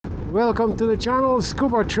Welcome to the channel,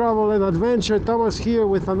 Scuba Travel and Adventure. Thomas here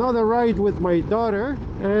with another ride with my daughter,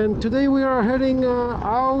 and today we are heading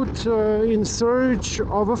out in search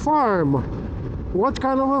of a farm. What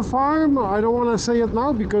kind of a farm? I don't want to say it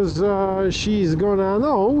now because she's gonna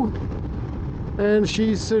know, and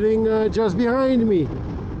she's sitting just behind me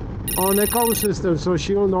on a comm system, so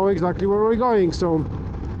she'll know exactly where we're going. So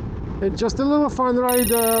it's just a little fun ride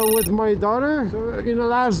with my daughter. So in the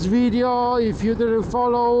last video, if you didn't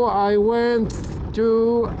follow, I went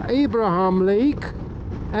to Abraham Lake,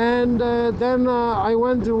 and then I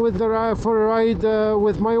went with for a ride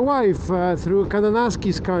with my wife through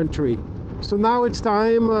PANASONIC's country. So now it's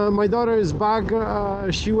time. My daughter is back.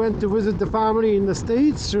 She went to visit the family in the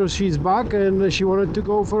States, so she's back and she wanted to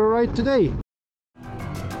go for a ride today.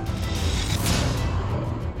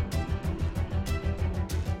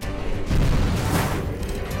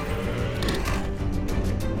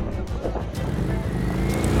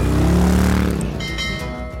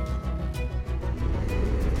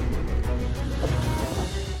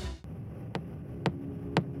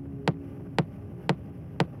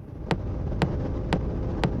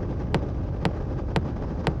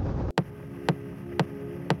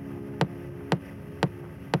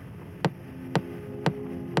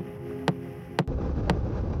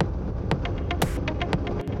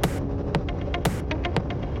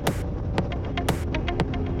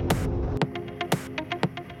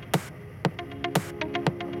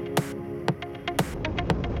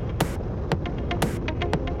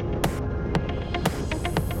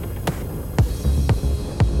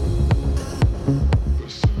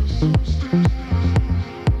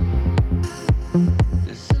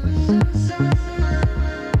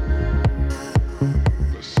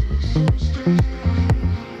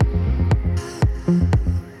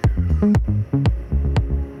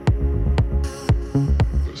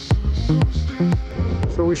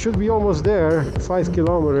 So we should be almost there, 5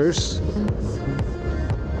 kilometers.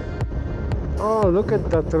 Oh, look at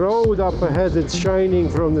that road up ahead, it's shining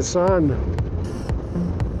from the sun.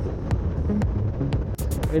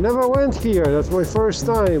 I never went here, that's my first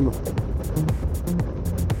time.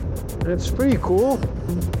 It's pretty cool.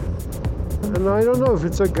 And I don't know if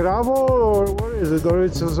it's a gravel or what is it, or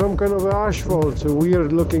it's some kind of asphalt, it's a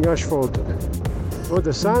weird looking asphalt. Oh,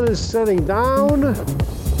 the sun is setting down.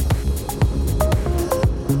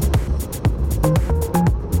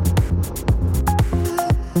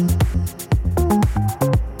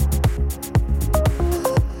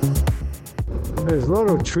 There's a lot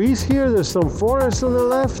of trees here, there's some forest on the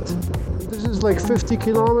left. This is like 50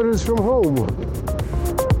 kilometers from home.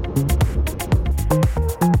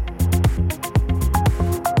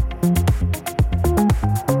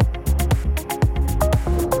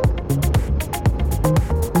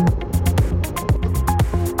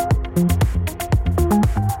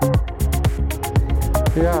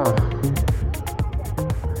 Yeah.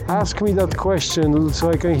 Ask me that question so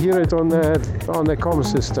I can hear it on the comm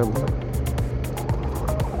system.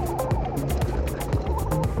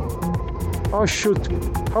 Oh shoot,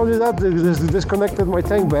 how did that disconnected my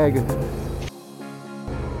tank bag?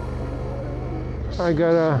 I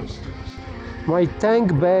got my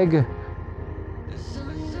tank bag,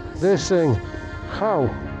 this thing, how?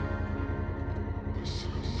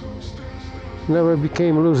 Never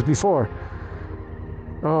became loose before.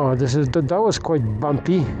 Oh, that was quite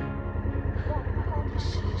bumpy.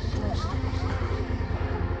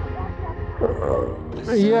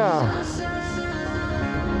 Yeah.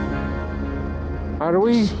 Are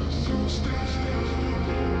we?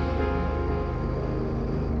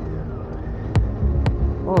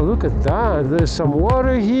 Oh, look at that. There's some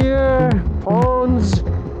water here. Ponds.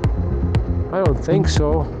 I don't think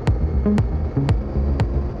so.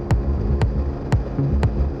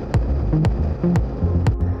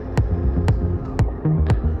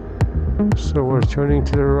 So we're turning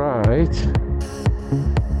to the right.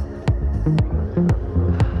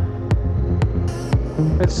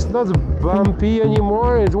 It's not bumpy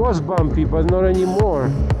anymore. It was bumpy, but not anymore.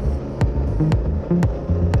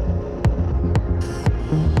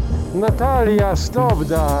 Natalia, stop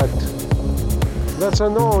that. That's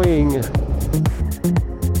annoying.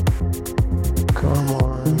 Come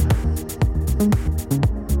on.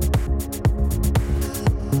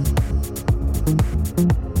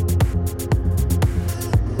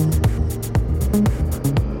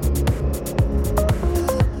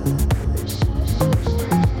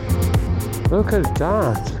 Look at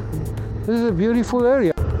that. This is a beautiful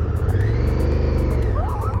area.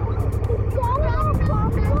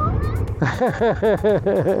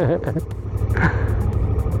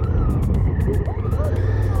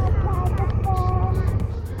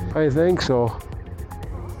 I think so.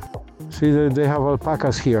 See, they have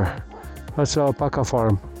alpacas here. That's an alpaca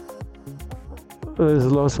farm. There's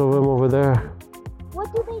lots of them over there.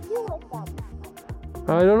 What do they do with them?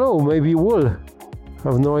 I don't know, maybe wool. I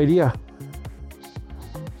have no idea.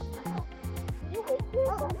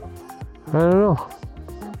 I don't know.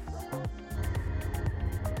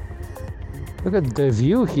 Look at the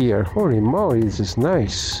view here. Holy moly, this is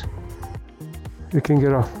nice. You can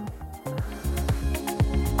get off.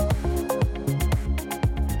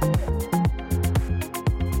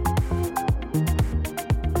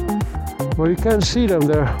 Well, you can't see them.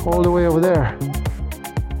 They're all the way over there.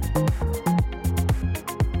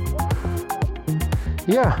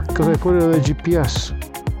 Yeah, because I put it on the GPS.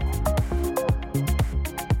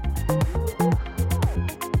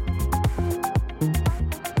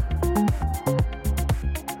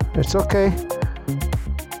 It's okay.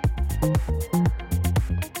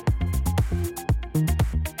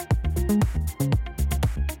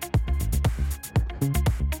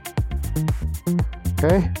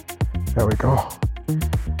 Okay, there we go.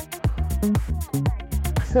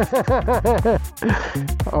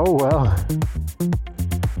 Oh well,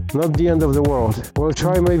 not the end of the world. We'll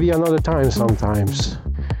try maybe another time sometimes.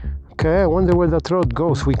 Okay, I wonder where that road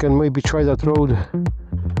goes. We can maybe try that road.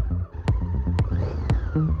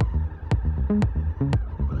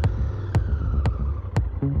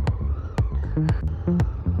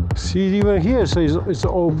 See, even here says it's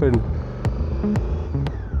open.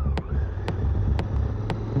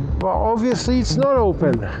 But obviously it's not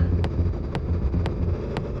open.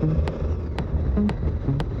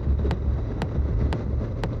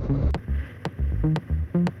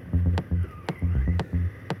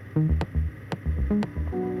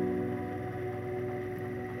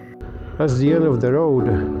 That's the end of the road.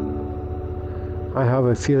 I have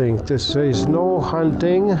a feeling this says no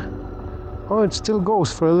hunting. Oh, it still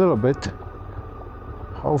goes for a little bit.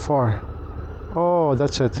 How far? Oh,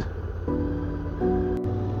 that's it.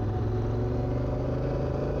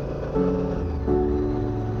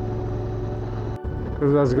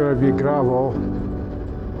 Because that's gonna be gravel.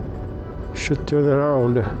 Should turn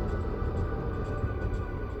around.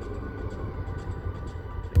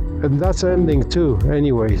 And that's ending too,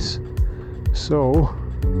 anyways. So,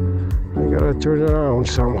 I gotta turn around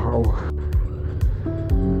somehow.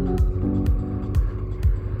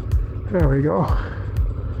 There we go.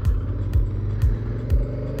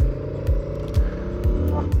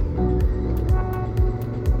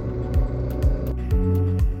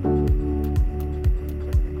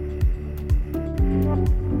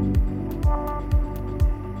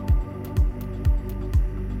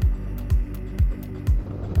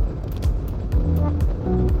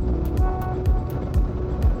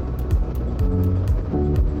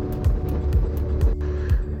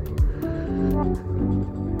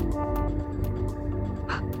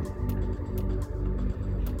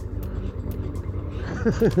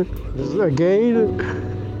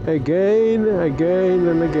 Again,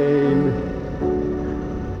 and again.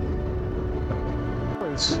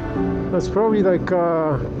 That's probably like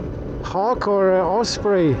a hawk or an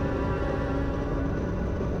osprey.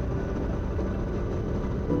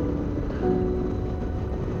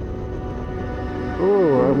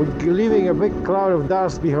 Oh, I'm leaving a big cloud of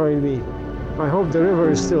dust behind me. I hope the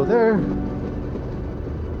river is still there.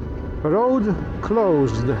 Road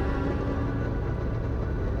closed.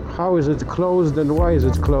 How is it closed and why is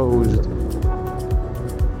it closed?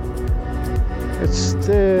 It's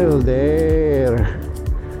still there.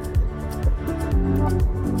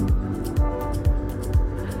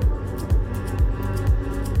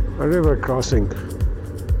 A river crossing.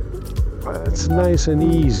 It's nice and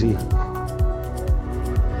easy.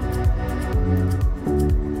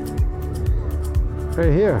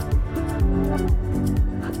 Right here.